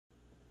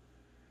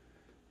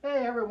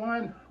Hey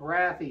everyone,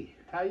 Rathy.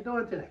 How you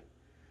doing today?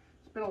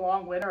 It's been a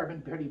long winter. I've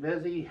been pretty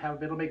busy. Haven't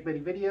been able to make many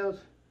videos.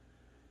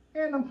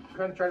 And I'm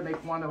going to try to make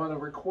one on a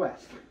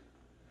request.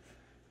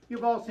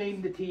 You've all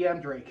seen the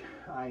TM Drake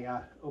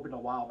I opened a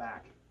while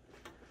back.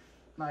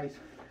 Nice,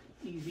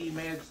 easy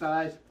man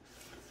size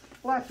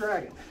black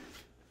dragon.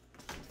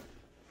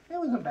 It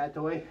wasn't a bad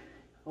toy.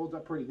 Holds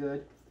up pretty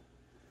good.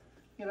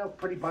 You know,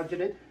 pretty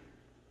budgeted.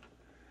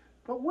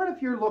 But what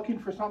if you're looking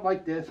for something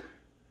like this,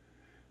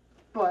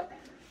 but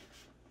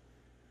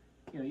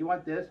you know, you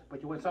want this,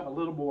 but you want something a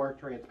little more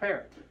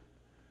transparent?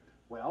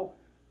 Well,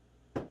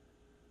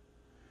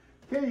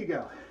 here you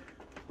go.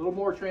 A little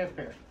more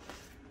transparent.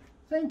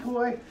 Same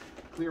toy,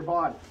 clear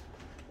body.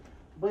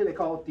 I believe they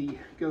call it the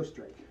Ghost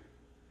Drake.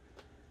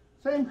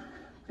 Same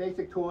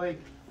basic toy,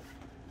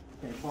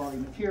 same quality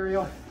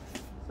material,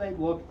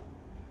 same look,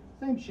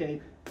 same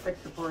shape,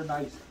 except for a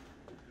nice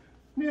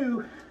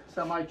new,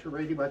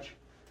 pretty much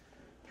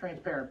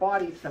transparent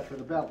body, except for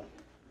the belly.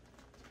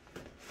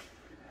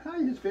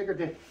 I just figured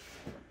to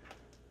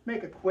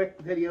make a quick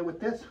video with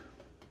this.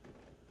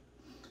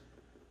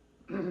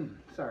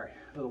 Sorry,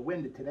 a little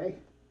winded today.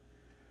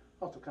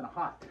 Also kind of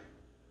hot.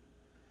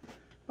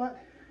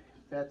 But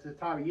that's the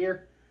time of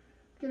year.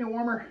 Getting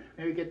warmer,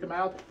 maybe get them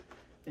out,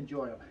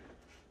 enjoy them.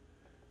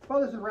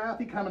 Well, this is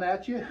Rathy coming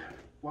at you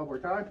one more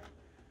time.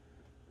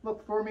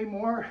 Look for me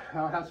more.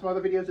 I'll have some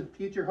other videos in the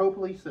future,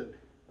 hopefully soon.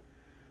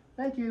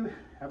 Thank you.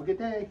 Have a good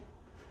day.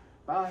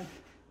 Bye.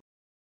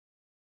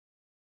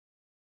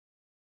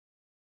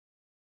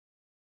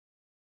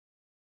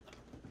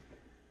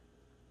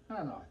 I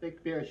don't know, I think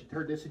maybe I should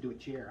turn this into a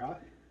chair, huh?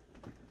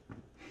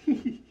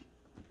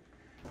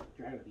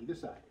 Try it on either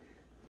side.